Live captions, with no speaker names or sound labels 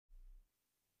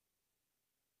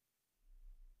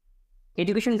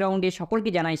Education গ্রাউন্ডে সকলকে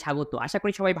জানাই স্বাগত। আশা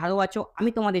করি সবাই ভালো আছো। আমি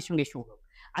তোমাদের সঙ্গে সৌরভ।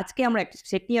 আজকে আমরা একটা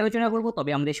সেট নিয়ে আলোচনা করব,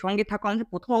 তবে আমাদের সঙ্গে থাকা আমাদের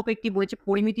প্রথম অঙ্কটি বলেছে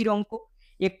পরিমিতির অঙ্ক।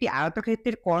 একটি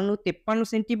আয়তক্ষেত্রের কর্ণ 53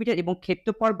 সেন্টিমিটার এবং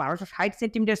ক্ষেত্রফল 1260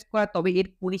 সেন্টিমিটার স্কয়ার, তবে এর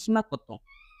পরিসীমা কত?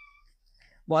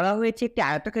 বলা হয়েছে একটি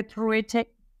আয়তক্ষেত্র রয়েছে,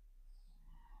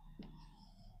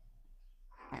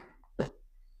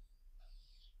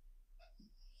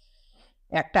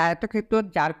 একটা আয়তক্ষেত্র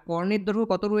যার কর্ণের দৈর্ঘ্য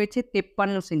কত রয়েছে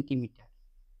 53 সেন্টিমিটার,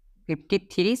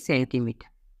 53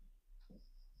 সেন্টিমিটার।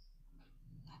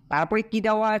 তারপরে কি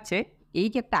দেওয়া আছে, এই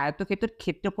যে একটা আয়তক্ষেত্রের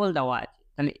ক্ষেত্রফল দেওয়া আছে,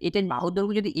 তাহলে এটার বাহু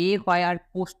দৈর্ঘ্য যদি এ হয় আর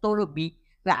প্রস্থ হলো বি,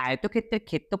 তাহলে আয়তক্ষেত্রের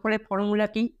ক্ষেত্রফলের ফর্মুলা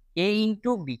কি? এ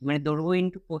ইন্টু বি, মানে দৈর্ঘ্য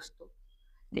ইন্টু প্রস্থ।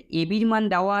 এ বির মান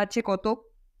দেওয়া আছে কত?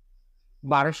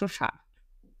 1260।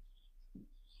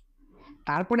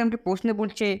 তারপরে আমাকে প্রশ্নে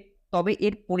বলছে তবে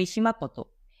এর পরিসীমা কত?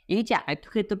 এই যে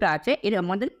আয়তক্ষেত্রটা আছে এর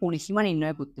আমাদের পরিসীমা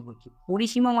নির্ণয় করতে বলছি।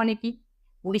 পরিসীমা মানে কি?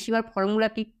 পরিসীমার ফর্মুলা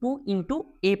কি? 2 ইন্টু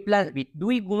এ প্লাস বি,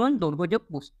 2 গুণন দৈর্ঘ্য যোগ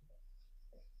প্রস্থ।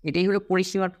 এটাই হলো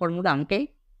পরিসীমার ফর্মুলা। আমাকে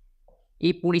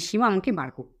এই পরিসীমা আমাকে বার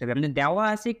করতে হবে। আমাদের দেওয়া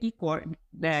আছে কি,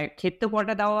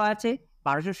 ক্ষেত্রফলটা দেওয়া আছে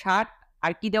 1260,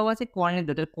 আর কি দেওয়া আছে? কর্ণের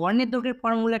দৈর্ঘ্য। কর্ণের দৈর্ঘ্যের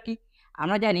ফর্মুলা কি?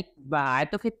 আমরা জানি বা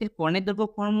আয়তক্ষেত্রের কর্ণের দৈর্ঘ্য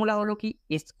ফর্মুলা হলো কি,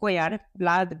 এ square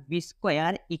plus B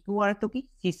square equal to কি,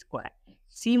 সি স্কোয়ার।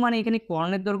 সি মানে এখানে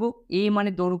কর্ণের দৈর্ঘ্য, এ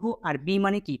মানে দৈর্ঘ্য, আর বি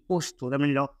মানে কি, প্রস্থ। তার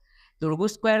মানে দৈর্ঘ্য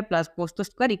স্কোয়ার প্লাস প্রস্থ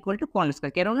square equal to Karna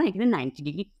square. কেননা এখানে 90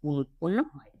 ডিগ্রি কোণ উৎপন্ন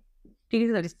হয়। ঠিক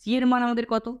আছে, তাহলে সি এর মান আমাদের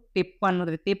কত?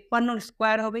 53। 53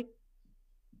 স্কোয়ার হবে,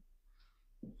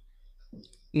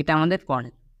 এটা আমাদের কর্ণ।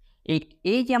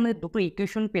 এই যে আমাদের দুটো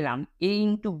ইকুয়েশন পেলাম, এ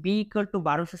into B equal to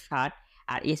 1260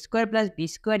 R A square plus B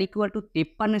square equal to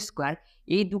 53 square,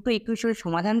 এই দুটো ইকুয়েশনের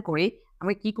সমাধান করে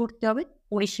আমাকে কি করতে হবে?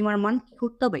 পরিসীমার মান কি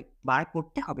করতে হবে? বার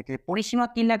করতে হবে। তাহলে পরিসীমা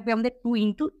কি লাগবে আমাদের? 2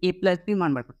 ইন্টু এ প্লাস বি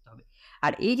মান বার করতে হবে।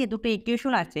 আর এই যে দুটো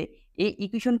ইকুয়েশন আছে, এই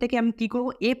ইকুয়েশন থেকে আমি কি করবো?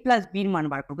 এ প্লাস বির মান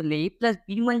বার করবো। তাহলে এ প্লাস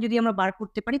বির মান যদি আমরা বার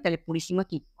করতে পারি, তাহলে পরিসীমা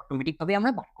কি অটোমেটিক ভাবে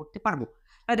আমরা বার করতে পারবো।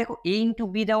 আর দেখো এ ইন্টু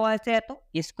বি দেওয়া আছে এত,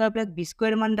 এ স্কোয়ার প্লাস বি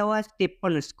স্কোয়ার মান দেওয়া আছে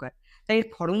 53 স্কোয়ার। তাই এর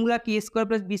ফর্মুলা কি? এ স্কোয়ার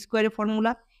প্লাস বি স্কোয়ারের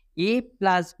ফর্মুলা এ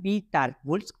প্লাস বি তার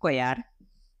whole square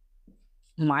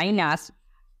minus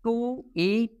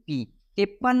 2ab।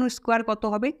 53 square কত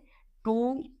হবে?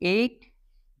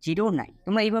 2809।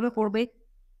 তোমরা এইভাবে করবে,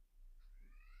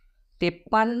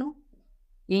 53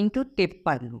 ইন্টু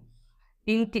 53,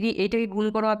 3 এইটাকে গুণ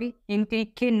করো আগে, 3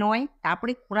 3 9,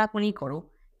 তারপরে কোণাকুণি করো,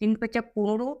 3 5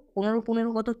 15, 15 15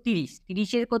 কত? 30,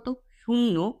 30-এর কত?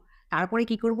 0, তারপরে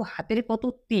কি করবো? হাতের কত?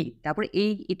 3, তারপরে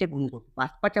এটা গুণ করবো,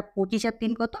 5 5 25 আর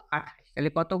 3 কত? 28। তাহলে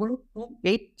কত হলো?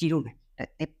 2809।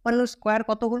 53 স্কোয়ার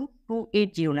কত হলো?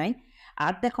 2809।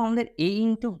 আর দেখো আমাদের এ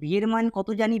ইন্টু বি এর মান কত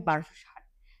জানি? 1260।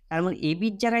 তার মানে এ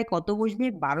বির জায়গায় কত বসবে?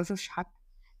 1260।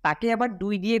 তাকে আবার 2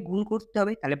 দিয়ে গুণ করতে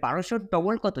হবে। তাহলে 1200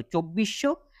 ডবল কত? 2400,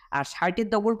 আর 60-এর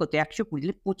ডবল কত?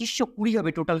 120। 2520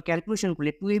 হবে টোটাল ক্যালকুলেশন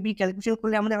করলে। 2ab ক্যালকুলেশন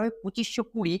করলে আমাদের হবে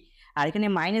 2520, আর এখানে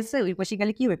মাইনাস ওই পাশে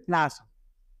গেলে কি হবে? প্লাস।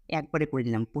 একবারে করে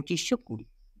দিলাম 2520।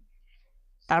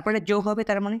 তারপরে যোগ হবে,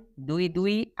 তার মানে 2 2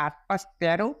 8 5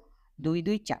 13, 2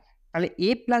 2 4। তাহলে এ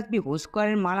প্লাস বি হোল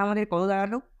স্কোয়ারের মান আমাদের কত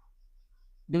দাঁড়ালো?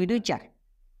 2 2 4,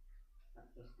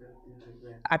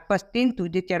 8 5 3, 2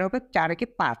 2 4 হবে, 4 একে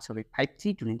 5 হবে, 5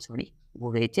 3 2 9, সরি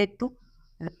হয়েছে একটু,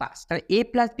 5। তাহলে এ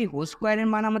প্লাস বি হোল স্কোয়ারের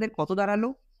মান আমাদের কত দাঁড়ালো?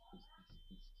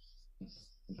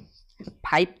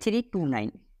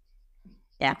 5329।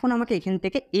 এখন আমাকে এখান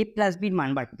থেকে এ প্লাস বির মান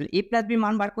বার করতে হবে। এ প্লাস বির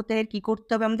মান বার করতে গেলে কি করতে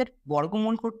হবে? আমাদের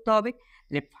বর্গমূল করতে হবে।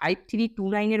 তাহলে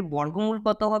 5329 এর বর্গমূল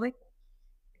কত হবে?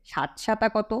 7 7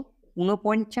 কত?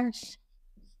 49,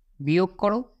 বিয়োগ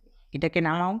করো, এটাকে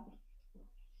নামাও।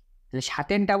 তাহলে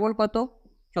 7-এর ডাবল কত?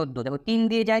 14। দেখো 3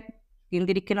 দিয়ে যায়, 3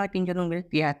 তিরিক্ষে নয়, 3 14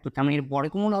 73। তার মানে এর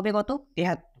বর্গমূল হবে কত?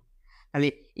 73। তাহলে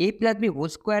এ প্লাস বি হোল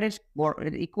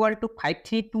স্কোয়ারের ইকুয়াল টু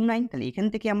 5329। তাহলে এখান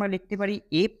থেকে আমরা লিখতে পারি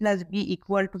এ প্লাস বি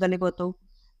ইকুয়াল টু তাহলে কত?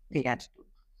 73।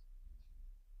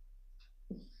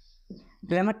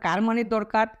 তাহলে আমার কার মানের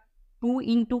দরকার? 2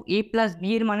 ইন্টু এ প্লাস বি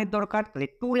এর মানের দরকার। তাহলে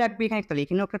 2 লাগবে এখানে, তাহলে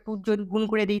এখানেও একটা 2 যদি গুণ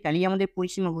করে দিই, তাহলেই আমাদের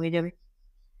পরিসীমা হয়ে যাবে।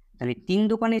 তাহলে 3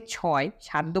 দোকানে 6,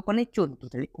 7 দোকানে 14,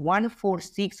 তাহলে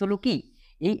 146 হলো কি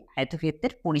এই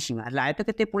আয়তক্ষেত্রের পরিসীমা। আর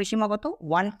আয়তক্ষেত্রের পরিসীমা কত?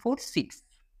 146।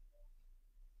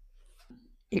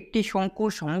 একটি শঙ্কুর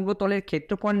সমগ্র তলের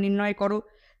ক্ষেত্রফল নির্ণয় করো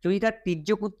যদি তার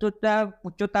তির্যক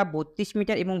উচ্চতা 32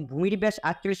 মিটার এবং ভূমির ব্যাস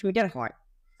 48 মিটার হয়,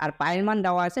 আর পায়ের মান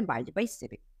দেওয়া আছে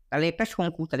 22/7। তাহলে একটা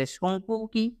শঙ্কু, তাহলে শঙ্কু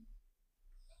কি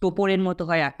টোপরের মতো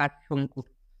হয় আকার শঙ্কু,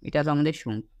 এটা তো আমাদের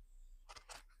শঙ্কু।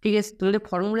 ঠিক আছে, তাহলে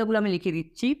ফর্মুলাগুলো আমি লিখে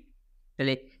দিচ্ছি।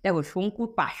 তাহলে দেখো শঙ্কুর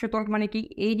পার্শ্বতল মানে কি?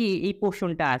 এই যে এই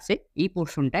পোর্শনটা আছে, এই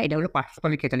পোর্শনটা, এটা হলো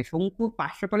পার্শ্বতলের ক্ষেত্র। তাহলে শঙ্কুর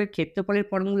পার্শ্বতলের ক্ষেত্রফলের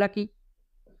ফর্মুলা কি?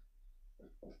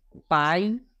 পাই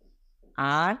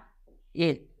আর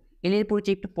এল, এলের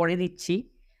পরিচয় একটু পরে দিচ্ছি।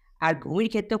 আর ভূমির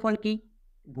ক্ষেত্রফল কি?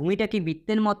 ভূমিটা কি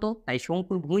বৃত্তের মতো, তাই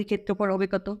শঙ্কুর ভূমির ক্ষেত্রফল হবে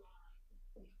কত?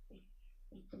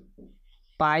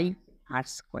 পাই আর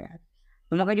স্কোয়ার।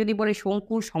 তোমাকে যদি বলে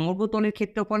শঙ্কুর সমগ্র তলের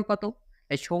ক্ষেত্রফল কত,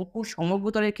 তাই শঙ্কুর সমগ্র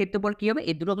তলের ক্ষেত্রফল কি হবে?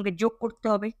 এই দুটো আমাকে যোগ করতে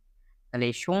হবে। তাহলে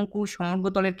শঙ্কুর সমগ্র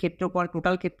তলের ক্ষেত্রফল,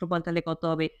 টোটাল ক্ষেত্রফল তাহলে কত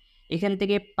হবে? এখান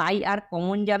থেকে পাই আর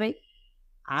কমন যাবে,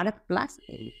 আর প্লাস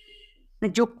এল,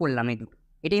 যোগ করলাম এই দুটো।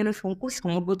 এটাই হলো শঙ্কুর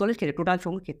সমগ্র তলের ক্ষেত্রে টোটাল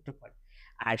শঙ্কুর ক্ষেত্রফল।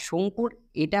 আর শঙ্কুর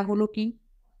এটা হলো কি?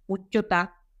 উচ্চতা।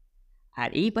 আর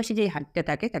এই পাশে যে হাতটা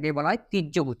থাকে তাকে বলা হয়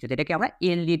তির্যক উচ্চতা, এটাকে আমরা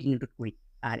এল দিয়ে ডিনোট করি।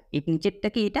 আর এই নিচেরটা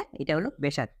কি? এটা হলো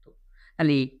ব্যাসার্ধ।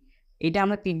 তাহলে এটা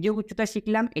আমরা তির্যক উচ্চতা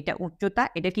শিখলাম, এটা উচ্চতা,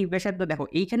 এটা কি ব্যাসার্ধ। দেখো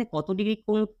এইখানে কত ডিগ্রি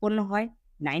কোণ উৎপন্ন হয়?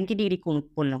 90 ডিগ্রি কোণ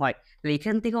উৎপন্ন হয়। তাহলে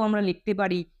এখান থেকেও আমরা লিখতে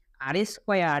পারি আর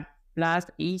square plus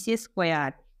H square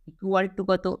equal to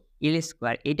কত? এল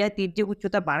স্কোয়ার। এটা তির্যক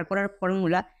উচ্চতা বার করার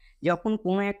ফর্মুলা। যখন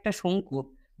কোনো একটা শঙ্কু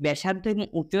ব্যাসার্ধ এবং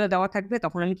উচ্চতা দেওয়া থাকবে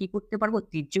তখন আমি কি করতে পারবো?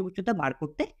 তির্যক উচ্চতা বার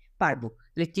করতে পারবো।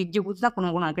 তাহলে তির্যক উচ্চতা কোনো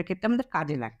কোনো আঁকের ক্ষেত্রে আমাদের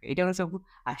কাজে লাগবে। এটা হলো শঙ্কু।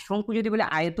 আর শঙ্কু যদি বলে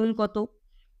আয়তন কত,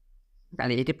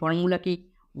 তাহলে এটার ফর্মুলা কি?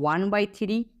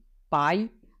 1/3 পাই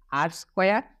আর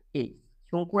স্কোয়ার এ।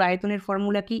 শঙ্কুর আয়তনের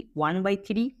ফর্মুলা কি?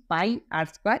 1/3 পাই আর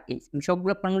স্কোয়ার এ। আমি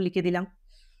সবগুলো ফর্মুলা লিখে দিলাম।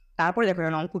 তারপরে দেখো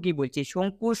অঙ্ক কি বলছে?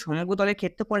 শঙ্কুর সমগ্র তলের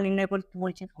ক্ষেত্রফল নির্ণয় করতে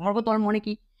বলছে। সমগ্র তল মানে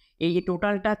কি? এই যে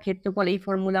টোটালটা ক্ষেত্রফল, এই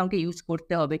ফর্মুলা আমাকে ইউজ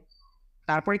করতে হবে।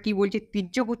 তারপরে কি বলছে?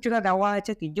 তির্যক উচ্চতা দেওয়া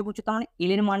আছে। তির্যক উচ্চতা মানে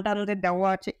এল এর মানটা আমাদের দেওয়া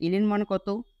আছে। এল এর মান কত?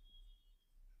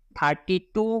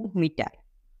 32 মিটার।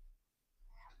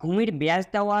 ভূমির ব্যাস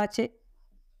দেওয়া আছে,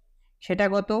 সেটা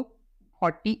কত?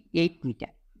 48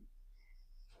 মিটার।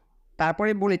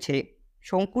 তারপরে বলেছে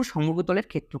শঙ্কুর সমগ্র তলের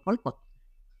ক্ষেত্রফল কত।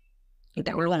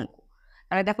 এটা হলো অঙ্ক।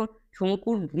 তাহলে দেখো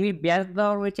শঙ্কুর ভূমির ব্যাস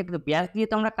দেওয়া রয়েছে, কিন্তু ব্যাস দিয়ে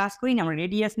তো আমরা কাজ করি না, আমরা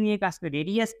রেডিয়াস নিয়ে কাজ করি।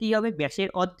 রেডিয়াস কি হবে? ব্যাসের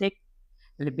অর্ধেক।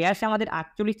 তাহলে ব্যাস আমাদের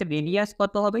 48, রেডিয়াস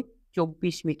কত হবে?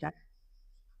 24 মিটার।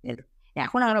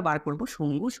 এখন আমরা বার করবো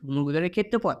সমগ্র তলের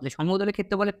ক্ষেত্রফল। সমগ্র তলের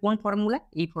ক্ষেত্রফলের কোন ফর্মুলা?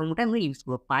 এই ফর্মুলাটা আমরা ইউজ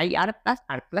করবো, পাই আর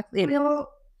প্লাস এল।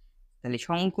 তাহলে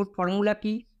শঙ্কুর ফর্মুলা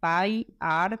কি? পাই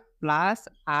আর প্লাস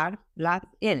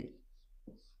এল।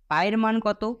 পায়ের মান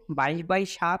কত?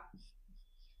 22/7।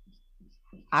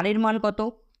 আর এর মান কত?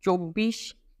 24।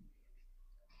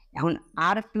 এখন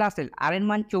আর প্লাস এল, আর এর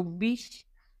মান 24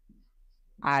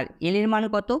 আর এল এর মান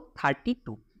কত?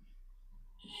 32।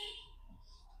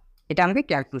 এটা আমাকে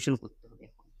ক্যালকুলেশন করতে হবে।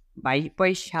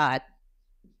 22/7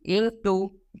 ইন্টু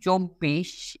 24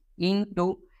 ইন্টু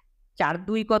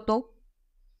 4×2 কত?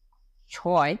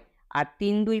 6 আর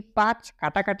 3×2 5,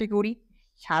 কাটাকাটি করি,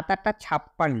 7×8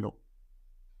 56।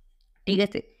 ঠিক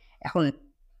আছে, এখন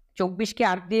 24কে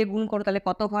 8 দিয়ে গুণ করো, তাহলে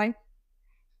কত হয়?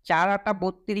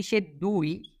 4×8 32 2,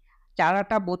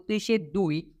 4×8 32 2,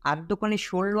 8×2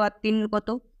 16 আর 3 কত?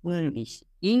 19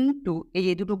 ইন্টু এই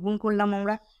যে দুটো গুণ করলাম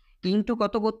আমরা, ইন্টু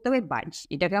কত করতে হবে? 22।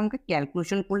 এটাকে আমাকে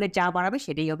ক্যালকুলেশন করলে যা বাড়াবে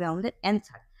সেটাই হবে আমাদের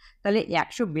অ্যান্সার। তাহলে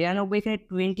 192 এখানে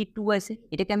 22 আছে,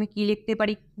 এটাকে আমি কি লিখতে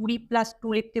পারি? 20 + 2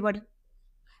 লিখতে পারি।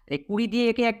 20 দিয়ে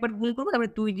একে একবার গুণ করবো,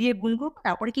 তারপরে 2 দিয়ে গুণ করবো,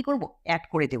 তারপরে কি করবো? অ্যাড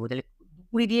করে দেবো। তাহলে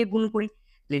 20 দিয়ে গুণ করি,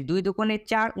 তাহলে 2×2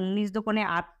 4, 19×2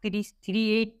 38,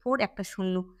 384, একটা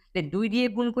শূন্য। 2 দিয়ে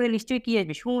গুণ করে নিশ্চয়ই কি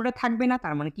আসবে? শূন্যটা থাকবে না,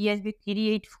 তার মানে কি আসবে?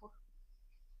 384।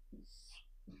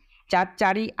 4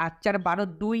 4 8 4 12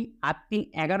 2 8 3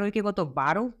 11 একে কত?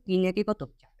 12, 3 একে কত?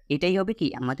 4। এটাই হবে কি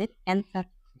আমাদের অ্যান্সার।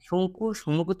 শঙ্কুর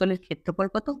সমগ্রতলের ক্ষেত্রফল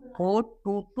কত?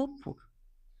 4224।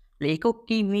 একক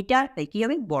কি? মিটার, তাই কি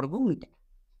হবে? বর্গ মিটার।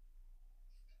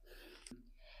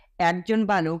 একজন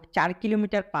বালক 4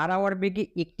 কিলোমিটার/আওয়ার বেগে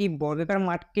একটি বর্গাকার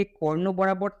মাঠকে কর্ণ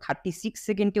বরাবর 36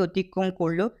 সেকেন্ডে অতিক্রম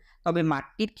করলো, তবে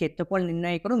মাঠটির ক্ষেত্রফল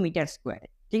নির্ণয় করো মিটার স্কোয়ারে।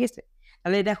 ঠিক আছে,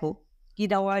 তাহলে দেখো কি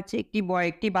দেওয়া আছে? একটি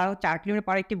বালক 4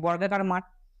 কিলোমিটার/আওয়ার একটি বর্গাকার মাঠ,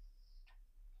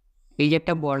 এই যে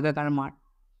একটা বর্গাকার মাঠ,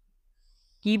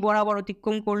 কি বরাবর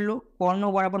অতিক্রম করলো? কর্ণ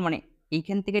বরাবর, মানে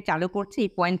এইখান থেকে চালু করছে,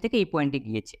 এই পয়েন্ট থেকে এই পয়েন্টে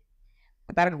গিয়েছে।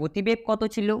 তার গতিবেগ কত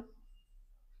ছিল?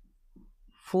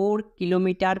 4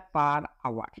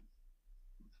 কিলোমিটার/আওয়ার।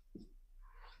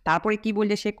 তারপরে কি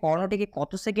বলছে? সে কর্ণটিকে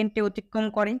কত সেকেন্ডে অতিক্রম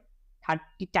করে?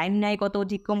 30 টাইম নেয় কত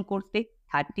অতিক্রম করতে?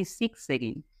 36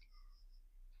 সেকেন্ড।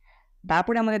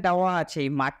 তারপরে আমাদের দেওয়া আছে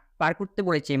মাঠ পার করতে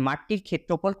বলেছে, মাঠটির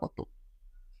ক্ষেত্রফল কত?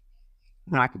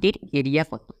 মাঠটির এরিয়া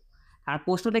কত? আর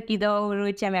প্রশ্নটা কি দেওয়া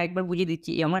রয়েছে আমি একবার বুঝিয়ে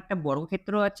দিচ্ছি। এমন একটা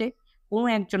বর্গক্ষেত্র আছে, কোনো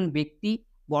একজন ব্যক্তি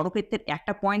বর্গক্ষেত্রের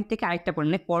একটা পয়েন্ট থেকে আরেকটা পয়েন্ট,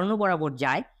 মানে কর্ণ বরাবর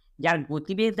যায়, যার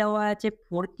গতিবেগ দেওয়া আছে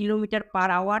 4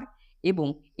 কিলোমিটার/আওয়ার, এবং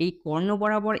এই কর্ণ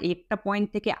বরাবর একটা পয়েন্ট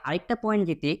থেকে আরেকটা পয়েন্ট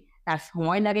যেতে তার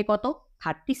সময় লাগে কত?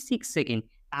 36 সেকেন্ড।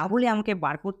 তাহলে আমাকে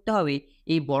বার করতে হবে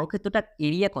এই বর্গক্ষেত্রটার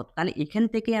এরিয়া কত। তাহলে এখান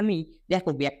থেকে আমি দেখো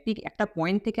ব্যক্তি একটা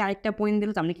পয়েন্ট থেকে আরেকটা পয়েন্ট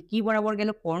দিল, তার মানে কি বরাবর গেল?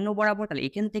 কর্ণ বরাবর। তাহলে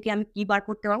এখান থেকে আমি কি বার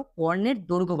করতে পারবো? কর্ণের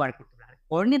দৈর্ঘ্য বার করতে পারবো।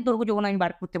 কর্ণের দৈর্ঘ্য যখন আমি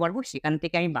বার করতে পারবো, সেখান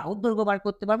থেকে আমি বাহুর দৈর্ঘ্য বার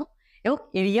করতে পারবো এবং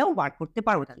এরিয়াও বার করতে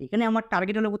পারবো। তাহলে এখানে আমার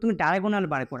টার্গেট হলো প্রথমে ডায়াগোনাল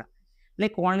বার করা। তাহলে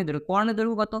কর্ণের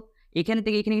দৈর্ঘ্য কত? এখানে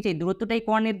থেকে এখানে গেছে, দূরত্বটাই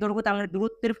কর্ণের দৈর্ঘ্য। তার মানে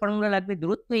দূরত্বের ফর্মুলা লাগবে,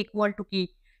 দূরত্ব ইকুয়াল টু কি?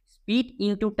 Speed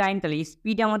into time. তাহলে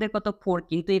স্পিড আমাদের কত? 4,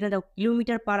 কিন্তু এখানে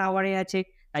কিলোমিটার পার আওয়ারে আছে,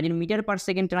 তাই জন্য মিটার পার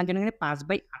সেকেন্ড টানার জন্য এখানে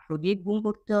 5/18 দিয়ে গুণ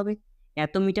করতে হবে।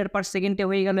 এত মিটার পার সেকেন্ডে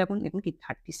হয়ে গেল। এখন এখন কি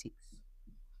 36।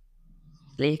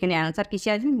 তাহলে এখানে অ্যান্সার কিসে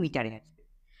আসবে? মিটারে আসবে।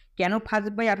 কেন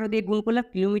 5/18 দিয়ে গুণ করলাম?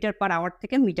 কিলোমিটার পার আওয়ার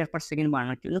থেকে মিটার পার সেকেন্ড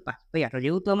বানানোর জন্য 5/18,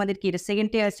 যেহেতু আমাদের কি এটা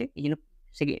সেকেন্ডে আছে, এই জন্য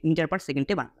মিটার পার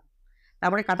সেকেন্ডে বানালাম।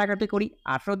 তারপরে কাটাকাটি করি।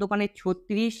 18 দোকানে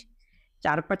 36,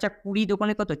 4×5 20,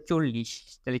 দোকানে কত? 40।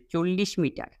 তাহলে 40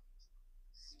 মিটার।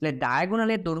 তাহলে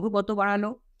ডায়াগোনালের দৈর্ঘ্য কত বাড়ালো?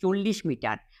 40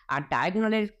 মিটার। আর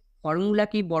ডায়াগোনালের ফর্মুলা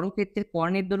কি? বর্গক্ষেত্রের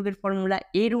কর্ণের দৈর্ঘ্যের ফর্মুলা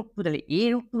a√2। তাহলে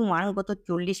a√2 মান কত?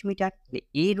 40 মিটার। তাহলে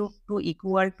a√2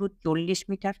 ইকুয়াল টু 40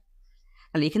 মিটার।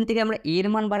 তাহলে এখান থেকে আমরা এর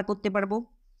মান বার করতে পারবো,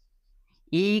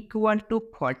 a ইকুয়াল টু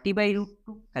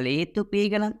 40/√2। তাহলে এ তো পেয়ে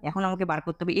গেলাম। এখন আমাকে বার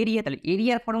করতে হবে এরিয়া। তাহলে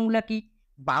এরিয়ার ফর্মুলা কি?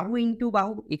 বাহু ইন্টু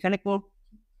বাহু। এখানে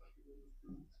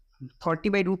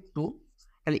 40/√2।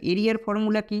 তাহলে এরিয়ার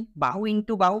ফর্মুলা কি? বাহু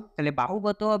ইন্টু বাহু। তাহলে বাহু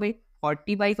কত হবে?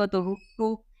 40 কত? √2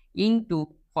 ইন্টু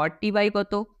 40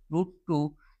 কত? √2।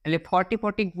 তাহলে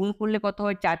 40 গুণ করলে কত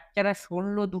হয়? 4 4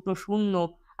 16, দুটো শূন্য,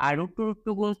 আর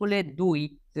 √2 গুণ করলে 2।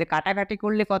 তাহলে কাটাকাটি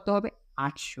করলে কত হবে?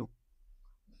 800।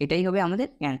 এটাই হবে আমাদের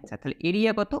অ্যান্সার। তাহলে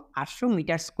এরিয়া কত? 800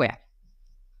 মিটার স্কোয়ার।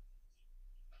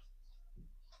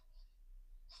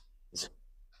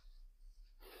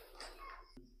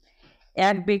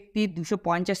 এক ব্যক্তি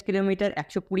 250 কিলোমিটার,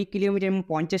 120 কিলোমিটার এবং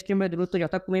 50 কিলোমিটার দূরত্ব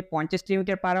যথাক্রমে 50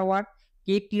 কিলোমিটার পার আওয়ার,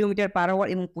 কে কিলোমিটার পার আওয়ার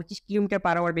এবং 25 কিলোমিটার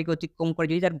পার আওয়ার বেগে অতিক্রম করে।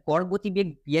 যদি তার গড় গতিবেগ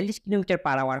 42 কিলোমিটার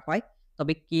পার আওয়ার হয়,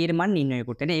 তবে কে এর মান নির্ণয়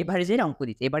করতে হবে। এভারেজের অঙ্ক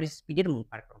দিচ্ছে, এভারেজ স্পিডের মান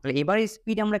বার করো। তাহলে এভারেজ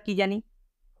স্পিড আমরা কি জানি?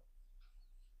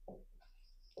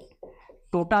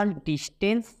 Total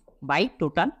distance by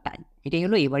total time. এটাই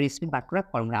হলো এভারেজ স্পিড বার করার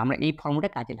ফর্মুলা। আমরা এই ফর্মুলাটা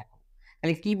কাজে লাগাবো।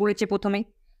 তাহলে কি বলেছে? প্রথমে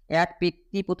এক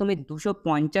ব্যক্তি প্রথমে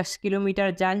 250 কিলোমিটার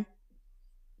যায়,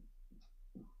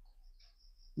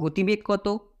 গতিবেগ কত?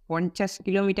 50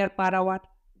 কিলোমিটার পার আওয়ার।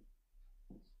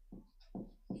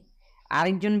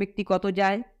 আরেকজন ব্যক্তি কত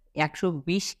যায়?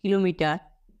 120 কিলোমিটার,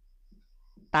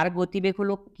 তার গতিবেগ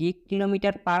হলো কে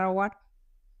কিলোমিটার পার আওয়ার।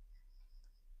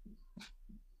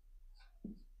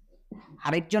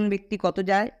 আরেকজন ব্যক্তি কত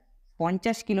যায়?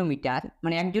 50 কিলোমিটার,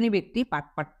 মানে একজনই ব্যক্তি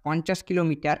 50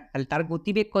 কিলোমিটার, তাহলে তার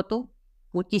গতিবেগ কত?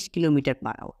 25 কিলোমিটার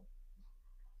পার আওয়ার।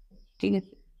 ঠিক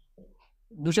আছে,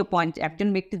 একজন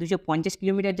ব্যক্তি 250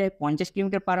 কিলোমিটার যায় 50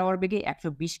 কিলোমিটার পার আওয়ার বেগে,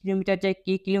 120 কিলোমিটার যায়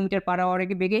কে কিলোমিটার পার আওয়ার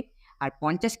বেগে, আর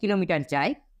 50 কিলোমিটার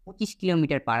যায় 25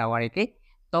 কিলোমিটার পার আওয়ার বেগে।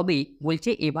 তবে বলছে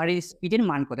এভারেজ স্পিডের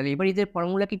মান কত? এভারেজের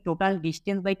ফর্মুলা কি? Total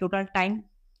distance by total time.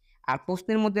 আর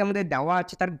প্রশ্নের মধ্যে আমাদের দেওয়া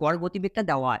আছে তার গড় গতিবেগটা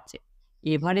দেওয়া আছে,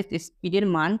 এভারেজ স্পিডের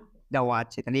মান দেওয়া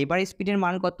আছে। তাহলে এভারেজ স্পিডের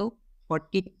মান কত?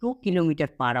 42 কিলোমিটার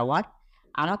পার আওয়ার।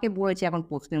 আমাকে বলেছে এখন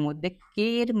প্রশ্নের মধ্যে কে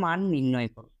এর মান নির্ণয়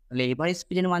করো। তাহলে এভারেজ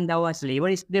স্পিডের মান দেওয়া আছে,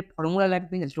 এভারেজ স্পিডের ফর্মুলা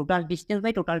লাগবে total distance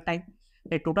by total time.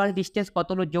 Total distance কত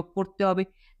হলো? যোগ করতে হবে।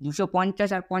 250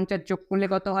 আর 50 যোগ করলে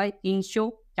কত হয়? 300,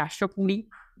 420,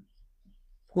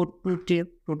 420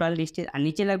 টোটাল ডিস্টেন্স। আর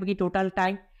নিচে লাগবে কি? Total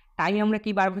time. টাইম আমরা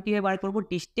কি কিভাবে বার করবো?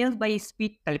 Distance by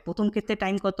speed. তাহলে প্রথম ক্ষেত্রে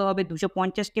টাইম কত হবে?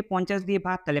 250-কে 50 দিয়ে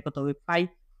ভাগ, তাহলে কত হবে? 5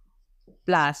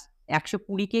 প্লাস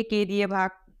 120-কে কে দিয়ে ভাগ।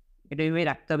 এটা এভাবে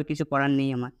রাখতে হবে, কিছু করার নেই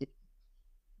আমাদের।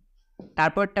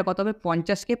 তারপরটা কত হবে?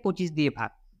 50-কে 25 দিয়ে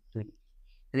ভাগ।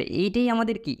 তাহলে এইটাই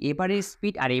আমাদের কি? Average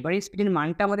speed. আর এভারেজ স্পিডের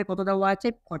মানটা আমাদের কত দেওয়া আছে?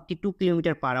 42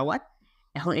 কিলোমিটার পার আওয়ার।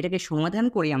 এখন এটাকে সমাধান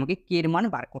করে আমাকে কে এর মান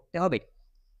বার করতে হবে।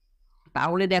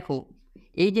 তাহলে দেখো,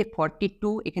 এই যে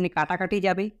 42 এখানে কাটাকাটি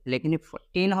যাবে, তাহলে এখানে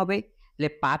 10 হবে। তাহলে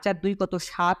 5 আর 2 কত?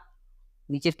 7।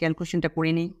 নিচের ক্যালকুলেশনটা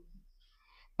করে নিই।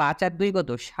 5 আর 2 কত?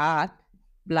 7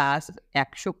 প্লাস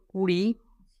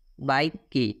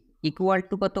 120/কে ইকুয়াল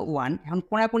টু কত? 1। এখন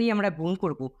কোনাকুনি আমরা গুণ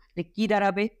করবো, তাহলে কি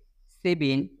দাঁড়াবে?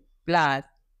 7 প্লাস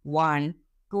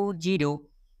 120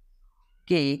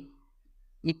 কে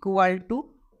ইকুয়াল টু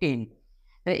 10।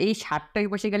 তাহলে এই 7টা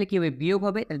বসে গেলে কি হবে? বিয়োগ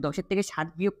হবে। তাহলে 10-এর থেকে 7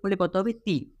 বিয়োগ করলে কত হবে?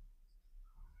 3।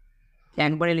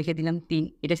 একবারে লিখে দিলাম 3।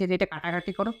 এটা সাথে এটা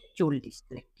কাটাকাটি করো, 40।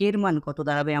 তাহলে কে এর মান কত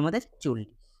দাঁড়াবে আমাদের? 40।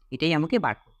 এটাই আমাকে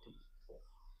বার করতে হবে।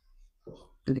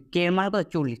 তাহলে কে এর মান কত?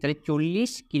 40। তাহলে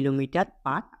 40 কিলোমিটার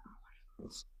পার আওয়ার।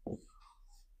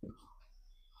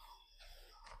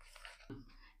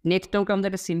 নেক্সট অঙ্কে আমাদের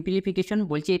একটা সিম্পলিফিকেশন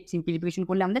বলছি, এই সিম্পলিফিকেশন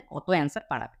করলে আমাদের কত অ্যান্সার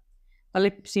পাঠাবে। তাহলে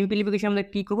সিম্পলিফিকেশন আমরা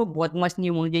কি করবো? বদমাস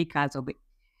নিয়ম অনুযায়ী কাজ হবে।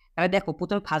 তাহলে দেখো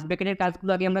প্রথমে ফার্স্ট ব্র্যাকেটের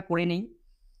কাজগুলো আগে আমরা করে নিই।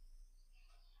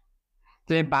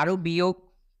 তাহলে 12 বিয়োগ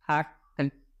 8,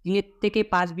 তাহলে 3 থেকে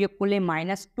 5 বিয়োগ করলে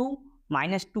 -2,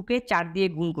 -2কে 4 দিয়ে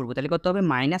গুণ করবো, তাহলে কত হবে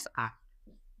 -8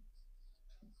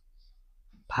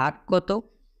 ভাগ কত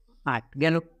 8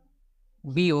 গেল,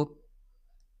 বিয়োগ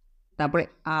তারপরে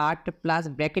 8 প্লাস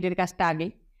ব্র্যাকেটের কাজটা আগে,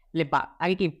 তাহলে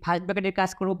আগে কি ফার্স্ট ব্র্যাকেটের কাজ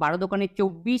করবো, 12 দোকানে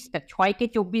 24, তার 6কে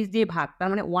 24 দিয়ে ভাগ, তার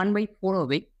মানে 1/4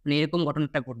 হবে, মানে এরকম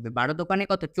ঘটনাটা ঘটবে। 12 দোকানে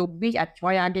কত 24 আর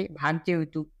 6 আগে ভাগ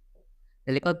যেহেতু,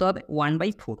 তাহলে কত হবে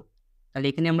 1/4। তাহলে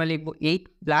এখানে আমরা লিখবো 8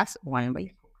 প্লাস 1/4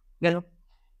 গেল।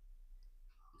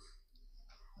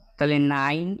 তাহলে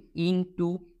 9 ইন্টু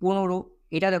 15,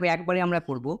 এটা দেখো একবারে আমরা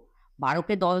করবো।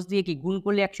 12কে 10 দিয়ে কি গুণ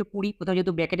করলে 120, কোথাও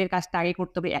যেহেতু ব্র্যাকেটের কাজটা আগে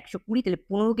করতে হবে 120, তাহলে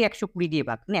 15কে 120 দিয়ে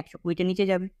ভাগ, মানে 120টা নিচে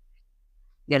যাবে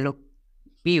গেল,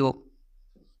 বিয়োগ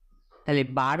তাহলে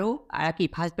 12 আর কি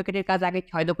ফার্স্ট ব্র্যাকেটের কাজ আগে,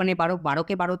 6 দোকানে 12,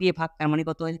 12কে 12 দিয়ে ভাগ, তার মানে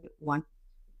কত আসবে 1।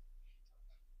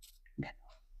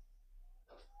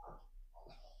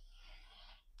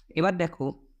 এবার দেখো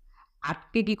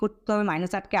 8কে কি করতে হবে,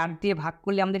 -8কে 8 দিয়ে ভাগ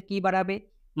করলে আমাদের কি বাড়াবে,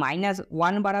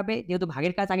 -1 বাড়াবে, যেহেতু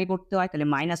ভাগের কাজ আগে করতে হয়, তাহলে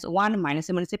 -1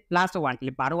 মাইনাসে মাইনাসে +1,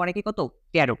 তাহলে 12 আর একে কত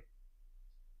 13,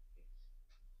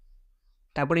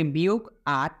 তারপরে বিয়োগ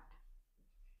 8,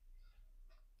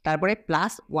 তারপরে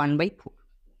 +1/4।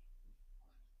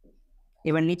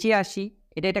 এবার নিচে আসি,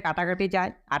 এটা কাটাকাটি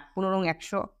যায়, 8 15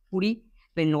 120,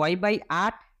 তাহলে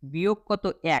 9/8 বিয়োগ কত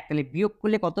 1, তাহলে বিয়োগ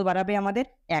করলে কত বাড়াবে আমাদের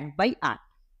 1/8,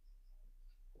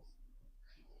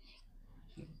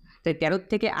 তাই 13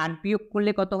 থেকে 8 বিয়োগ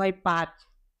করলে কত হয় 5,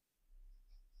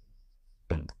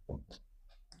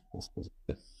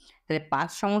 তাহলে 5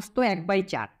 সমস্ত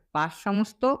 1/4, 5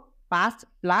 সমস্ত 5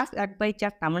 প্লাস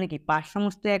 1/4, তার মানে কি 5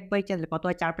 সমস্ত 1/4, তাহলে কত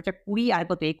হয় 4 5 20 আর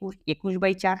কত 21,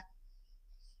 21/4,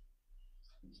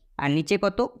 আর নিচে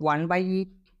কত 1/8,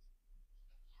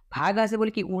 ভাগ আছে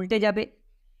বলে কি উল্টে যাবে,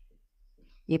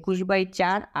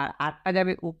 21/4 আর 8টা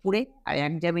যাবে উপরে আর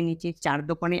 1 যাবে নিচে, 4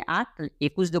 দোকানে 8, তাহলে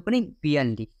 21 দোকানে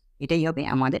 42, এটাই হবে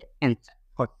আমাদের অ্যান্সার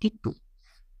 42।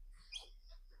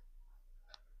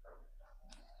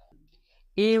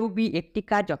 এ ও বি একটি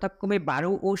কাজ যথাক্রমে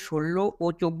 12 ও 16 ও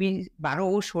 24, 12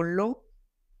 ও 16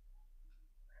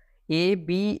 এ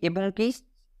বি এবং কি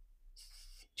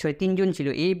 3জন ছিল,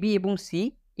 এ বি এবং সি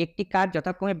একটি কাজ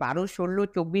যথাক্রমে 12 16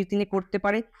 24 দিনে করতে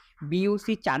পারে। বি ও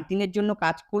সি 4 দিনের জন্য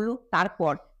কাজ করলো,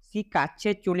 তারপর সি কাজ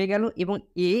ছেড়ে চলে গেল এবং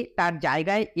এ তার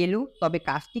জায়গায় এলো, তবে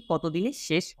কাজটি কত দিনে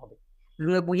শেষ হবে।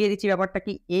 বুঝিয়ে দিচ্ছি ব্যাপারটা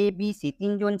কি, এ বি সি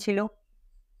 3জন ছিল,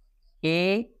 এ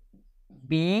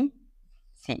বি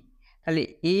সি, তাহলে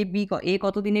এ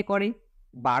কত দিনে করে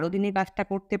 12 দিনে কাজটা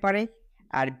করতে পারে,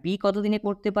 আর বি কত দিনে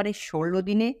করতে পারে 16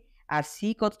 দিনে, আর সি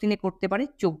কত দিনে করতে পারে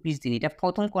 24 দিনে, এটা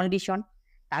প্রথম কন্ডিশন।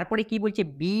 তারপরে কি বলছে,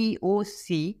 বি ও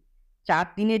সি 4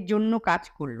 দিনের জন্য কাজ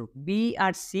করলো, বি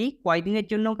আর সি কয় দিনের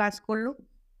জন্য কাজ করলো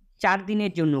 4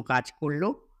 দিনের জন্য কাজ করলো।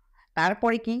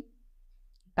 তারপরে কি,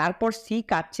 তারপর সি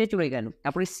কাজ ছেড়ে চলে গেল,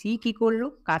 তারপরে সি কি করলো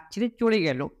কাজ ছেড়ে চলে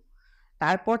গেল,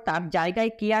 তারপর তার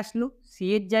জায়গায় কে আসলো, সি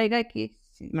এর জায়গায় কে,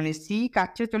 মানে সি কাজ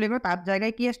ছেড়ে চলে গেল, তার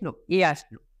জায়গায় কি আসলো এ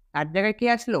আসলো, তার জায়গায় কে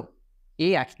আসলো এ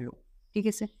আসলো, ঠিক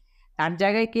আছে, তার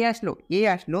জায়গায় কে আসলো এ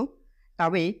আসলো,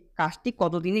 তবে কাজটি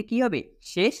কতদিনে কি হবে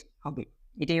শেষ হবে,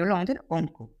 এটাই হলো আমাদের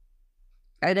অঙ্ক।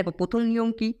 তাহলে দেখো প্রথম নিয়ম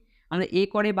কি, আমাদের এ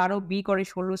করে 12, বি করে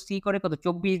 16, সি করে কত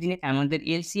 24 দিনে, আমাদের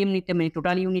এলসিএম নিতে মানে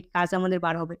টোটাল ইউনিট কাজ আমাদের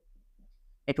বার হবে।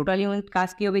 এই টোটাল ইউনিট কাজ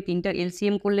কি হবে, তিনটার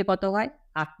এলসিএম করলে কত হয়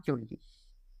 48,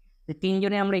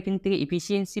 3জনে আমরা এখান থেকে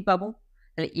এফিসিয়েন্সি পাবো,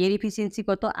 তাহলে এর এফিসিয়েন্সি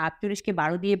কত 48কে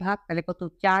 12 দিয়ে ভাগ, তাহলে কত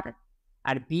 4,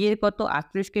 আর বি এর কত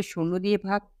 48কে 16 দিয়ে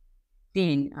ভাগ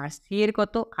 3, আর সি এর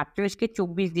কত 48কে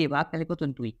 24 দিয়ে ভাগ, তাহলে কত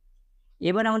 2।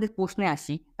 এবার আমাদের প্রশ্নে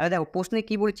আসি, তাহলে দেখো প্রশ্নে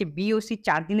কি বলেছে, বি ও সি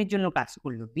 4 দিনের জন্য কাজ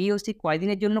করলো, বি ও সি কয়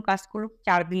দিনের জন্য কাজ করলো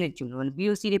 4 দিনের জন্য, মানে বি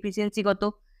ও সির এফিসিয়েন্সি কত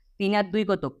 3 আর 2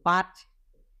 কত 5,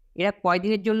 এরা কয়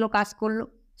দিনের জন্য কাজ করলো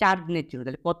 4 দিনের জন্য,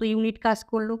 তাহলে কত ইউনিট কাজ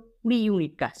করলো 20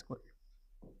 ইউনিট কাজ করলো,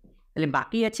 তাহলে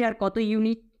বাকি আছে আর কত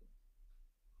ইউনিট,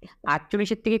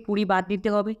 48-এর থেকে 20 বাদ দিতে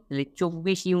হবে, তাহলে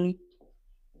 24 ইউনিট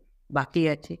বাকি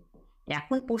আছে।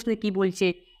 এখন প্রশ্নে কি বলছে,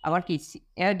 আবার কি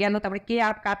গেল, তারপরে কে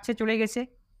আর কাজ ছেড়ে চলে গেছে,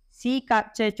 সি কাজ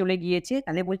ছেড়ে চলে গিয়েছে,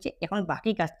 তাহলে বলছে এখন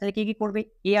বাকি কাজ তাহলে কি কি করবে,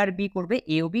 এ আর বি করবে,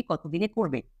 এ ও বি কতদিনে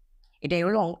করবে, এটাই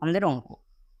হলো আমাদের অঙ্ক।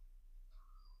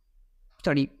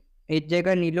 সরি, এর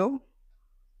জায়গায় নিল,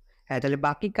 হ্যাঁ, তাহলে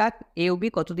বাকি কাজ এ ও বি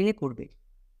কতদিনে করবে,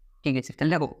 ঠিক আছে।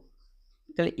 তাহলে দেখো,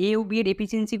 তাহলে এ ও বি এর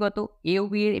এফিসিয়েন্সি কত, এ ও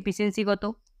বি এর এফিসিয়েন্সি কত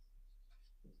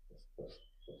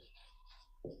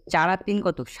 4 আর 3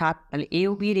 কত 7, তাহলে এ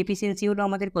ও বি এর এফিসিয়েন্সি হলো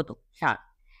আমাদের কত 7,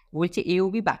 বলছে এ ও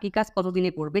বি বাকি কাজ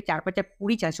কতদিনে করবে, 4 5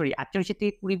 20, 4 সরি 48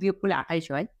 থেকে 20 বিয়োগ করলে 28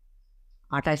 হয়,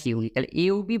 28 ইউনিট। তাহলে এ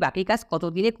ও বি বাকি কাজ কত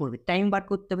দিনে করবে, টাইম বার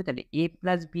করতে হবে। তাহলে এ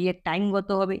প্লাস বি এর টাইম কত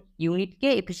হবে, ইউনিটকে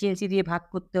এফিসিয়েন্সি দিয়ে ভাগ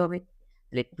করতে হবে।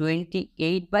 তাহলে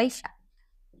 28/7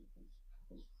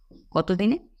 কত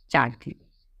দিনে, 4 দিন।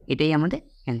 এটাই আমাদের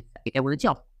অ্যান্সার, এটা বলেছি।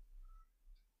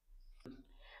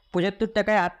 75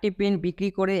 টাকায় 8টি পেন বিক্রি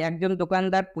করে একজন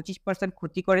দোকানদার 25%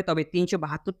 ক্ষতি করে, তবে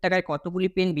 372 টাকায় কতগুলি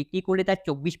পেন বিক্রি করলে তার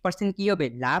 24% কি হবে,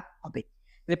 লাভ হবে।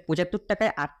 তাহলে 75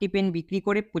 টাকায় 8টি পেন বিক্রি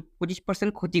করে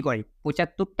 25% ক্ষতি করে।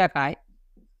 75 টাকায়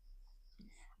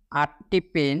 8টি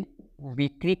পেন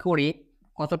বিক্রি করে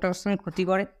কত পার্সেন্ট ক্ষতি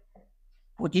করে,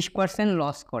 25%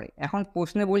 লস করে। এখন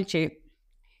প্রশ্নে বলছে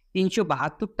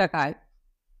 372 টাকায়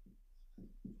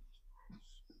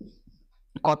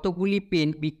কতগুলি পেন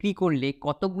বিক্রি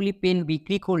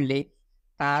করলে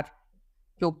তার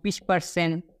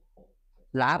 24%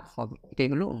 লাভ হবে। এটাই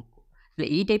হলো অঙ্ক। তাহলে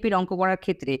এই টাইপের অঙ্ক করার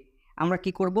ক্ষেত্রে আমরা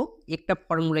কি করব, একটা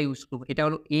ফর্মুলা ইউজ করবো। এটা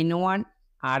হলো N1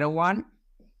 R1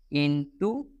 N2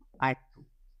 R2।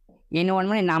 N1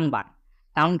 মানে নাম্বার,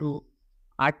 R2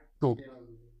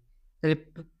 তাহলে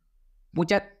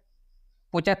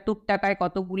 75 টাকায়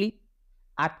কতগুলি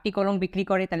 8টি কলম বিক্রি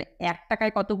করে, তাহলে 1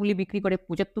 টাকায় কতগুলি বিক্রি করে,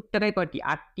 75 টাকায় কয়টি,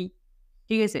 8টি।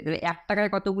 ঠিক আছে, তাহলে 1 টাকায়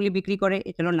কতগুলি বিক্রি করে,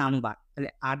 এটা হলো নাম্বার। তাহলে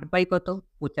 8/কত,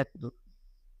 75।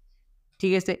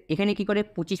 ঠিক আছে, এখানে কি করে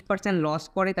 25% লস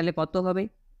করে, তাহলে কত হবে,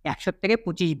 100 থেকে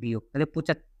 25 বিয়োগ, তাহলে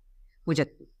 75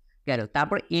 গেল।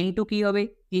 তারপর N2 কি হবে,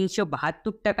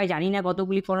 372 টাকায় জানি না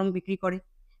কতগুলি কলম বিক্রি করে,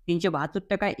 372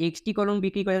 টাকায় এক্সটি কলম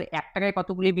বিক্রি করে, 1 টাকায়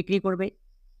কতগুলি বিক্রি করবে,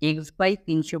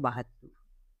 x/372।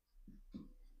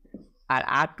 আর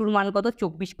R2 মান কত,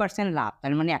 24% লাভ,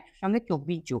 তার মানে 100 সঙ্গে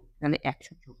 24 যোগ, তাহলে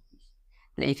 124।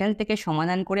 তাহলে এখান থেকে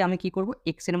সমাধান করে আমি কি করব,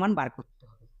 এক্স এর মান বার করতে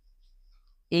হবে।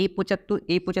 এই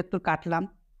 75 কাটলাম,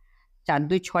 4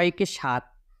 2 6 কে 7,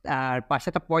 আর 5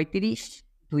 7 35,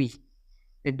 2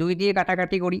 2 দিয়ে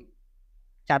কাটাকাটি করি,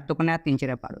 4 দোকানে আর 3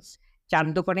 4 12, 4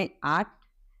 দোকানে 8,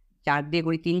 4 দিয়ে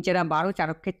করি 3 4 12, 4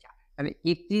 অক্ষে 4, তাহলে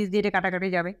 31 দিয়ে এটা কাটাকাটি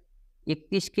যাবে।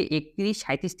 31 কে 31,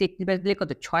 37 কে 31 বাদ দিলে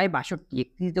কত, 6 62,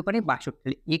 31 দোকানে 62,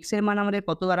 তাহলে এক্স এর মান আমাদের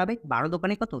কত দাঁড়াবে, 12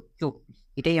 দোকানে কত, 24।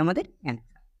 এটাই আমাদের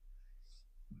অ্যান্সার।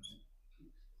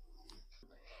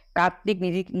 কার্তিক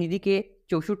নিধিকে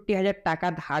 64,000 টাকা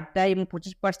ধার দেয় এবং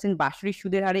 25% বাৎসরিক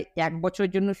সুদের হারে 1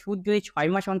 বছরের জন্য সুদ যদি 6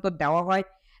 মাস অন্তর দেওয়া হয়,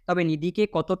 তবে নিধিকে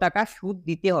কত টাকা সুদ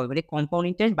দিতে হবে, মানে কম্পাউন্ড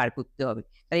ইন্টারেস্ট বার করতে হবে।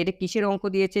 তাহলে এটা কিসের অঙ্ক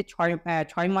দিয়েছে,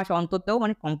 6 মাস অন্তর দেওয়া,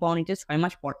 মানে কম্পাউন্ড ইন্টারেস্ট 6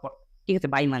 মাস পর পর। ঠিক আছে,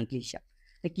 বাই মান্থলি হিসাব।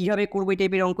 কিভাবে করবো এই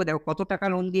টাইপের অঙ্ক, দেখো কত টাকা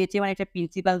লোন দিয়েছে, মানে একটা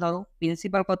প্রিন্সিপাল ধরো,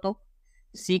 প্রিন্সিপাল কত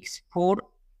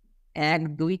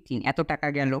 64,123 এত টাকা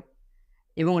গেল,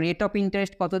 এবং রেট অফ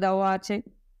ইন্টারেস্ট কত দেওয়া আছে,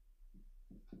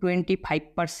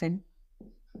 25%।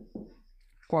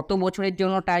 কত বছরের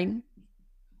জন্য টাইম,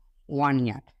 1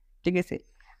 ইয়ার। ঠিক আছে,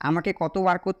 আমাকে কত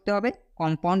বার করতে হবে,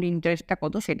 কম্পাউন্ড ইন্টারেস্টটা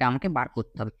কত সেটা আমাকে বার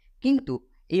করতে হবে। কিন্তু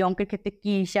এই অঙ্কের ক্ষেত্রে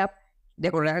কি হিসাব,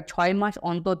 দেখো 6 মাস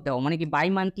অন্তর দেওয়া, মানে কি বাই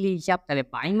মান্থলি হিসাব। তাহলে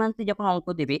বাই মান্থলি যখন অঙ্ক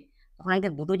দেবে, তখন আমাকে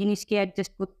দুটো জিনিসকে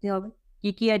অ্যাডজাস্ট করতে হবে। কি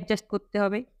কি অ্যাডজাস্ট করতে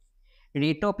হবে,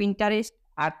 rate of interest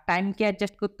R টাইমকে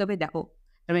adjust করতে হবে। দেখো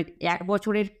তাহলে 1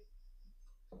 বছরের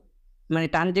মানে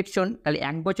ট্রানজেকশন, তাহলে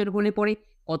 1 বছর হলে পরে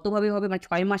কতভাবে হবে, মানে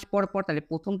 6 মাস পর পর। তাহলে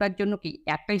প্রথমটার জন্য কি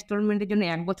একটা ইনস্টলমেন্টের জন্য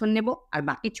 1 বছর নেব, আর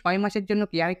বাকি 6 মাসের জন্য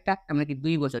কি আরেকটা, মানে কি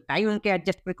 2 বছর। তাই ওকে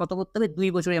অ্যাডজাস্ট করে কত করতে হবে, 2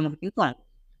 বছরে আমাকে কিন্তু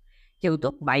যেহেতু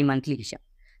বাই মান্থলি হিসাব।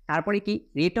 তারপরে কি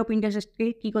রেট অফ ইন্টারেস্টকে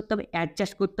কি করতে হবে,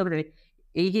 অ্যাডজাস্ট করতে হবে।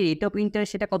 এই যে রেট অফ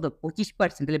ইন্টারেস্ট সেটা কত,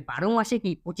 25%। তাহলে 12 মাসে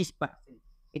কি 25%,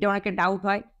 এটা অনেকের ডাউট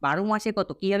হয়, 12 মাসে কত,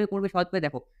 কিভাবে করবে সহজ করে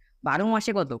দেখো, 12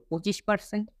 মাসে কত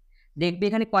 25%। দেখবে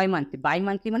এখানে কয় মান্থলি, বাই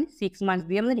মান্থলি মানে 6 মান্থ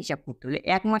দিয়ে আমাদের হিসাব করতে হবে।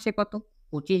 1 মাসে কত,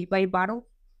 25/12,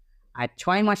 আর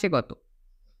 6 মাসে কত,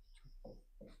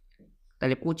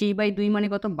 তাহলে 25/2 মানে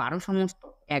কত, 12 সমস্ত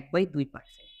 1/2%।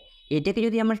 এটাকে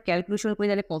যদি আমরা ক্যালকুলেশন করি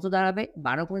তাহলে কত দাঁড়াবে,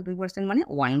 12.2% মানে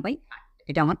 1/8।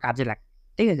 এটা আমার কাজে লাগে।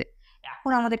 ঠিক আছে,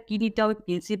 এখন আমাদের কি নিতে হবে,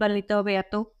 প্রিন্সিপাল নিতে হবে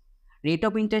এত, রেট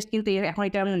অফ ইন্টারেস্ট কিন্তু এখন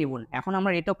এটা আমরা নেব না, এখন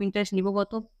আমরা রেট অফ ইন্টারেস্ট নিব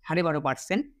কত,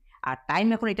 12.5%। আর টাইম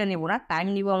এখন এটা নেব না, টাইম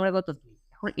নিব আমরা কত,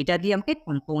 এখন এটা দিয়ে আমাকে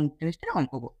কম্পাউন্ড ইন্টারেস্টের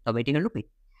অঙ্ক করতে হবে। এটা হলো পে।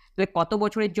 তাহলে কত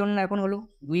বছরের জন্য এখন হলো,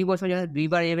 2 বছর জন্য 2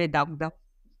 বার এভাবে দাও দাও।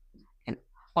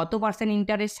 কত পার্সেন্ট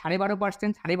ইন্টারেস্ট,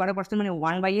 12.5%, 12.5% মানে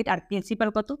 1/8, আর প্রিন্সিপাল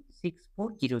কত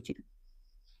 6400।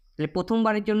 তাহলে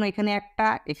প্রথমবারের জন্য এখানে একটা,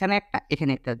 এখানে একটা,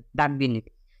 এখানে একটা দাগ দিয়ে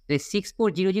নেবে। তাহলে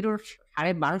 6400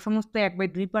 12.5 সমস্ত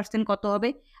 1/2% কত হবে,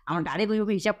 আমরা ডাইরেক্ট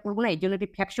ওইভাবে হিসাব করবো না, এই জন্য একটি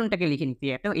ফ্র্যাকশনটাকে লিখে নিতে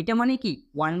হবে। এটা মানে কি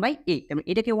 1/8, তাহলে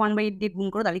এটাকে 1/8 দিয়ে গুণ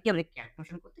করো, তাহলে কি আমাদের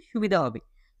ক্যালকুলেশন করতে সুবিধা হবে।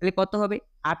 তাহলে কত হবে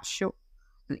 800,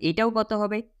 এটাও কত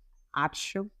হবে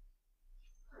 800,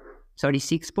 সরি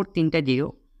 64 3টা 0,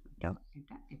 এটা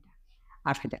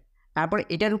 8,000। তারপরে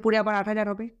এটার উপরে আবার 8,000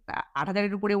 হবে,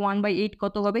 8,000-এর উপরে 1/8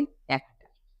 কত হবে, 1,000।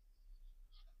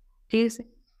 ঠিক আছে?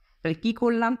 তাহলে কি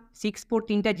করলাম, 6 4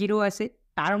 3টা 0 আছে,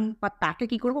 তাকে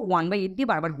কি করবো 1/8 দিয়ে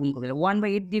বারবার গুণ করে দিলাম।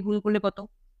 1/8 দিয়ে গুণ করলে কত?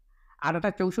 ৮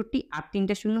 × ৬৪ ৮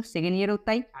 ৩ শূন্য, সেকেন্ড ইয়ারেও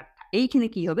তাই। আর এইখানে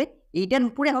কি হবে, এইটার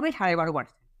উপরে হবে 12.5%।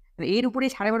 এর উপরে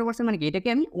 12.5% মানে কি, এটাকে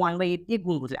আমি 1/8 দিয়ে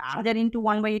গুণ করছি। ৮,০০০ ইন্টু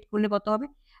 1/8 করলে কত হবে?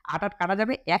 ৮ ৮ কাটা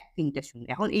যাবে, ১ ৩ শূন্য।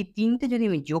 এখন এই ৩টে যদি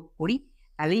আমি যোগ করি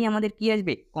তাহলেই আমাদের কি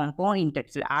আসবে, কম্পাউন্ড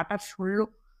ইন্টারেস্ট। ৮ ৮ 16,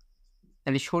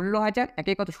 তাহলে ১৬,০০০,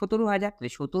 একে কত ১৭,০০০,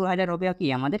 তাহলে ১৭,০০০ হবে কি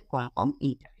আমাদের কম্পাউন্ড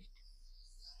ইন্টারেস্ট।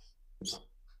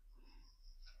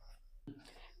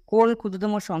 কোন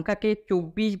ক্ষুদ্রতম সংখ্যাকে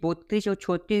 ২৪, ৩২ ও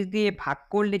 ৩৬ দিয়ে ভাগ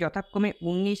করলে যথাক্রমে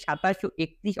 ১৯, ২৭ ও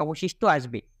 ৩১ অবশিষ্ট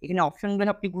আসবে? এখানে অপশনগুলো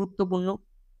সবটি গুরুত্বপূর্ণ।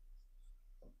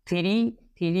 3,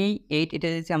 3, 8, এটা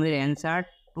হচ্ছে আমাদের অ্যান্সার।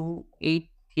 2, 8,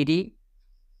 3,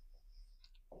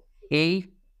 8,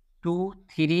 2,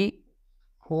 3,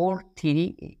 4, 3,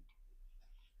 8।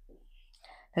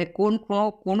 তাহলে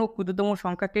কোন ক্ষুদ্রতম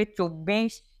সংখ্যাকে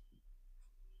 ২৪,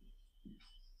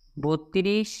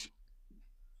 ৩২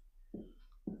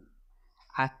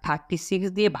 আর 36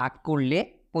 দিয়ে ভাগ করলে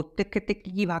প্রত্যেক ক্ষেত্রে কি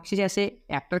কি ভাগশেষ আসে?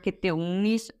 একটার ক্ষেত্রে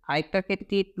 19, আরেকটার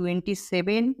ক্ষেত্রে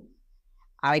 27,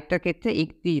 আরেকটার ক্ষেত্রে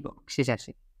 31 ভাগশেষ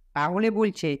আসে। তাহলে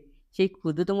বলছে সেই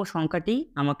ক্ষুদ্রতম সংখ্যাটি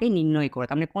আমাকে নির্ণয় করে।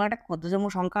 তার মানে কোনো একটা ক্ষুদ্রতম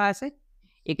সংখ্যা আছে,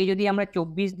 একে যদি আমরা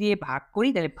 24 দিয়ে ভাগ করি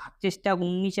তাহলে ভাগশেষটা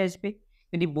 19 আসবে।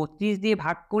 যদি 32 দিয়ে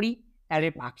ভাগ করি তাহলে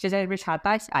ভাগশেষ আসবে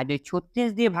 27, আর যদি 36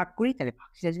 দিয়ে ভাগ করি তাহলে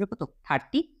ভাগশেষ আসবে কত?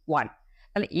 31।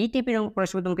 তাহলে এই টাইপের অঙ্ক করার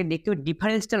সময় তোমাকে দেখতে হবে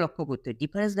ডিফারেন্সটা লক্ষ্য করতে হবে।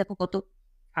 ডিফারেন্স দেখো কত?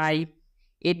 5।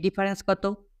 এর ডিফারেন্স কত?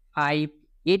 5।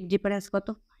 এর ডিফারেন্স কত?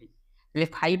 5। তাহলে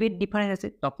 5 এর ডিফারেন্স আছে,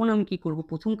 তখন আমি কি করব?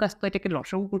 প্রথম কাজ তো এটাকে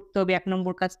লসাগু করতে হবে, ১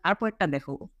 নম্বর কাজ। তারপরেরটা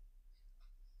দেখো,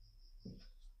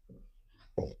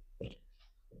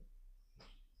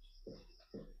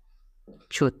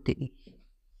 36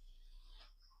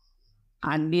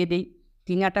 8 দিয়ে দেই।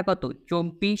 ৩ ৮ কত?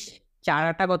 ২৪। ৪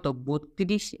 ৮ কত?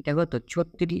 ৩২। এটা কত?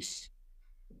 ৩৬।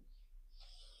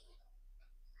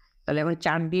 তাহলে এখন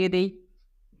 ৪ দিয়ে দেই।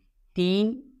 ৩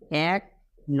 ১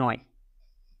 ৯।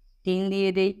 ৩ দিয়ে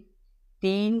দেই।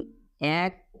 ৩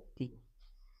 ১ ৩।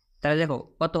 তাহলে দেখো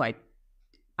কত হয়?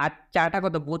 ৮ ৪টা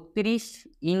কত? ৩২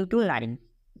 ইন্টু 9।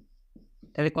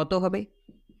 তাহলে কত হবে?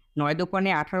 ৯ দোকানে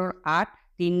 ১৮, ৮,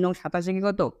 ৩ ৯ ২৭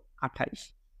 কত? ২৮।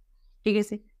 ঠিক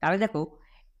আছে? তাহলে দেখো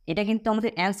এটা কিন্তু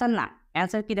আমাদের অ্যান্সার না।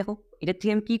 অ্যান্সার কি দেখো? এটার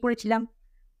থেকে আমি কি করেছিলাম?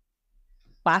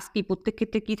 ৫ কি প্রত্যেক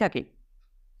ক্ষেত্রে কি থাকে?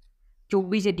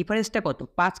 ২৪ এর ডিফারেন্সটা কত?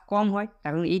 ৫ কম হয়।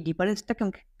 কারণ এই ডিফারেন্সটাকে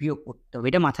আমাকে বিয়োগ করতে হবে।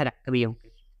 এটা মাথায় রাখতে হবে এই অঙ্কে।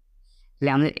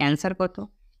 তাহলে আমাদের অ্যান্সার কত?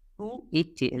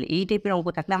 280। তাহলে এই টাইপের অঙ্ক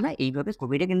থাকলে আমরা এইভাবে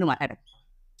করব। এটা কিন্তু মাথায় রাখতে হবে।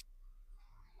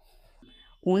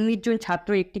 ১৯ জন ছাত্র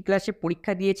একটি ক্লাসে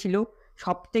পরীক্ষা দিয়েছিল।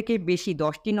 সবথেকে বেশি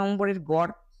 ১০টি নম্বরের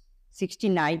গড়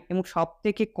 69 এবং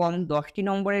সবথেকে কম 10টি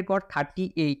নম্বরের গড়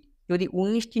 38। যদি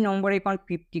 19টি নম্বরের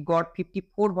গড়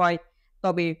 54 হয়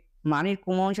তবে মানের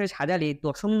ক্রমানুসারে সাজালে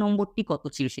দশম নম্বরটি কত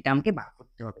ছিল সেটা আমাকে বার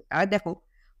করতে হবে। আর দেখো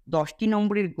 10টি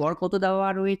নম্বরের গড় কত দেওয়া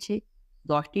রয়েছে?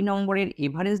 10টি নম্বরের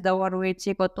এভারেজ দেওয়া রয়েছে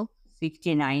কত?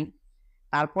 69।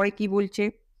 তারপরে কি বলছে?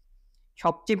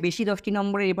 সবচেয়ে বেশি 10টি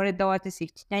নম্বরের এভারেজ দেওয়া আছে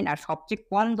 69, আর সবচেয়ে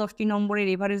কম 10টি নম্বরের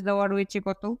এভারেজ দেওয়া রয়েছে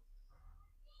কত?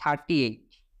 38।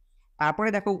 তারপরে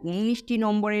দেখো 19টি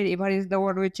নম্বরের এভারেজ দেওয়া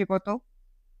রয়েছে কত?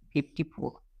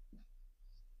 54।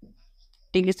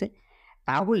 ঠিক আছে?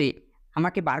 তাহলে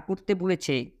আমাকে বার করতে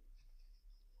বলেছে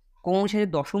ক্রমানুসারে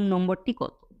দশম নম্বরটি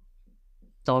কত?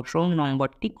 দশম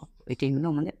নম্বরটি কত? এটাই হলো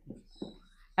আমাদের।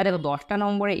 আর দেখো 10টা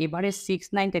নম্বরে এভারেজ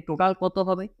 69, তাই টোটাল কত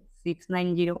হবে?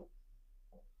 690।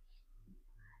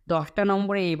 10টা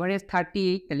নম্বরে এভারেজ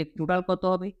 38, তাহলে টোটাল কত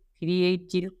হবে?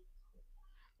 380।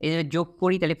 এদের যোগ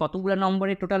করি তাহলে কতগুলো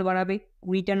নম্বরে টোটাল বাড়াবে?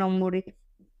 20টা নম্বরে।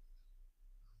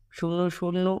 0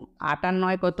 0 8 আর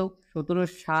 9 কত? 17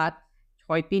 7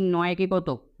 6 3 9 কে কত?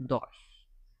 10।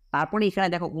 তারপরে এখানে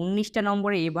দেখো 19টা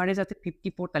নম্বরে এভারেজ আছে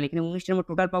 54, তাহলে এখানে 19টা নম্বর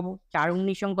টোটাল পাবো। 4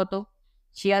 19 কত?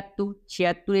 76।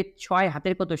 76 এর 6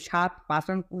 হাতের কত? 7। 5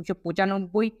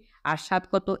 95 আর 7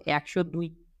 কত? 102।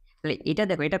 তাহলে এটা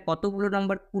দেখো এটা কতগুলো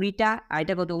নম্বর? 20টা। আর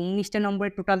এটা কত? 19টা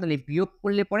নম্বরের টোটাল। তাহলে বিয়োগ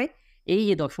করলে পরে এই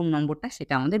যে দশম নম্বরটা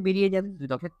সেটা আমাদের বেরিয়ে যাবে।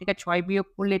 10-এর থেকে 6 বিয়োগ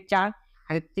করলে 4,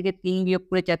 হাতের থেকে 3 বিয়োগ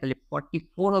করে 4, তাহলে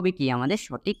 44 হবে কি আমাদের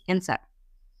সঠিক অ্যান্সার।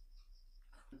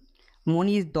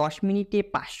 মনীষ 10 মিনিটে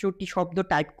 500টি শব্দ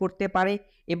টাইপ করতে পারে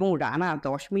এবং রানা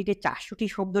 10 মিনিটে 400টি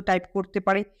শব্দ টাইপ করতে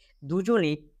পারে।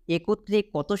 দুজনে একত্রে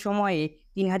কত সময়ে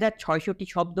 3600টি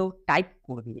শব্দ টাইপ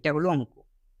করবে? এটা হলো অঙ্ক।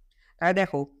 তাহলে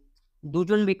দেখো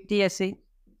দুজন ব্যক্তি আছে,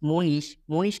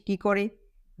 মনীষ কি করে?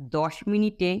 10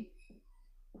 মিনিটে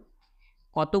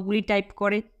কতগুলি টাইপ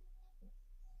করে?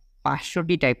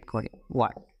 500টি টাইপ করে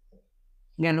ওয়ার্ড।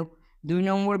 গেল। 2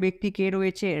 নম্বর ব্যক্তি কে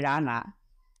রয়েছে?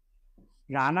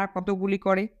 রানা কতগুলি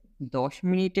করে? 10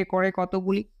 মিনিটে করে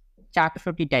কতগুলি?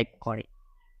 400টি টাইপ করে।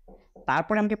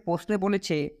 তারপরে আমাকে প্রশ্নে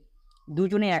বলেছে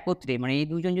দুজনে একত্রে মানে এই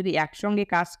দুজন যদি একসঙ্গে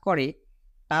কাজ করে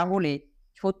তাহলে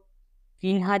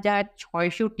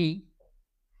 3600টি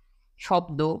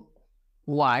শব্দ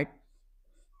ওয়ার্ড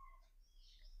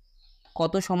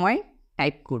কত সময়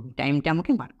টাইপ করবে? টাইমটা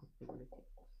আমাকে বার করতে বলেছে।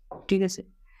 ঠিক আছে?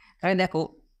 তাহলে দেখো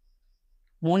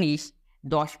মনীষ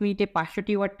 10 মিনিটে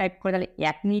 500টি ওয়ার্ড টাইপ করে, তাহলে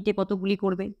 1 মিনিটে কতগুলি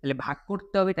করবে? তাহলে ভাগ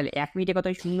করতে হবে। তাহলে 1 মিনিটে কত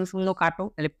হয়? 0, 0 কাটো।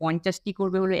 তাহলে 50টি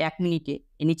করবে হলো 1 মিনিটে।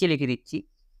 নিচে লিখে দিচ্ছি।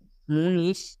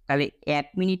 মনীষ তাহলে 1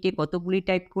 মিনিটে কতগুলি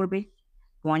টাইপ করবে?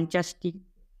 50টি।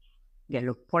 গেল।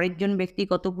 পরের জন ব্যক্তি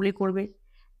কতগুলি করবে?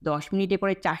 10 মিনিটে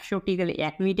করে 400টি। তাহলে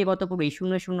 1 মিনিটে কত করবে?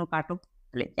 0, 0 কাটো।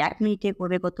 তাহলে 1 মিনিটে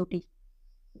করবে কতটি?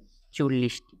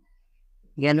 40টি।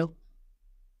 গেল।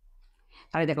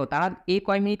 তাহলে দেখো তারা এ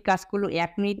কয় মিনিট কাজ করলো?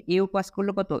 1 মিনিট। এও কাজ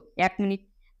করলো কত? 1 মিনিট।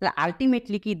 তাহলে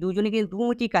আল্টিমেটলি কি দুজনে কিন্তু 2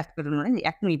 মিনিটই কাজ করলো না,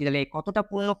 1 মিনিটে। তাহলে কতটা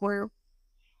পূর্ণ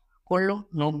করলো?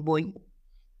 90।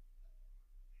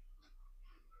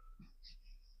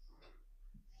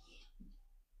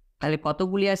 তাহলে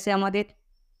কতগুলি আছে আমাদের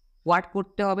ওয়ার্ড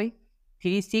করতে হবে?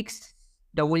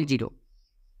 3600।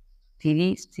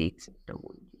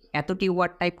 3600 এতটি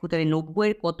ওয়ার্ড টাইপ করতে হবে। 90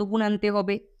 এর কত গুণ আনতে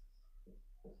হবে?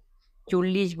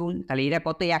 40 গুণ। তাহলে এরা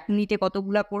কত 1 মিনিটে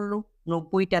কতগুলা করলো?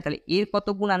 90টা। তাহলে এর কত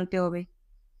গুণ আনতে হবে?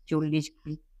 40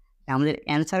 গুণ। আমাদের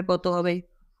অ্যান্সার কত হবে?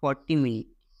 40 মিনিট।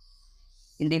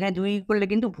 কিন্তু এখানে 2 করলে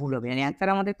কিন্তু ভুল হবে। অ্যান্সার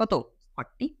আমাদের কত?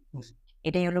 40 মিনিট।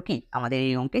 এটাই হলো কি আমাদের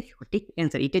এই অঙ্কের সঠিক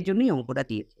অ্যান্সার। এটার জন্যই অঙ্কটা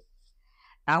দিয়েছে।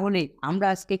 তাহলে আমরা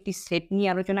আজকে একটি সেট নিয়ে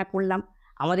আলোচনা করলাম।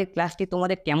 আমাদের ক্লাসটি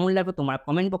তোমাদের কেমন লাগলো তোমরা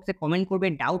কমেন্ট বক্সে কমেন্ট করবে।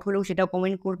 ডাউট হলেও সেটাও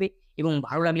কমেন্ট করবে এবং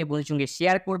ভালো লাগলে বন্ধুদের সঙ্গে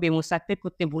শেয়ার করবে এবং সাবস্ক্রাইব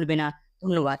করতে ভুলবে না।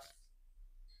 ধন্যবাদ।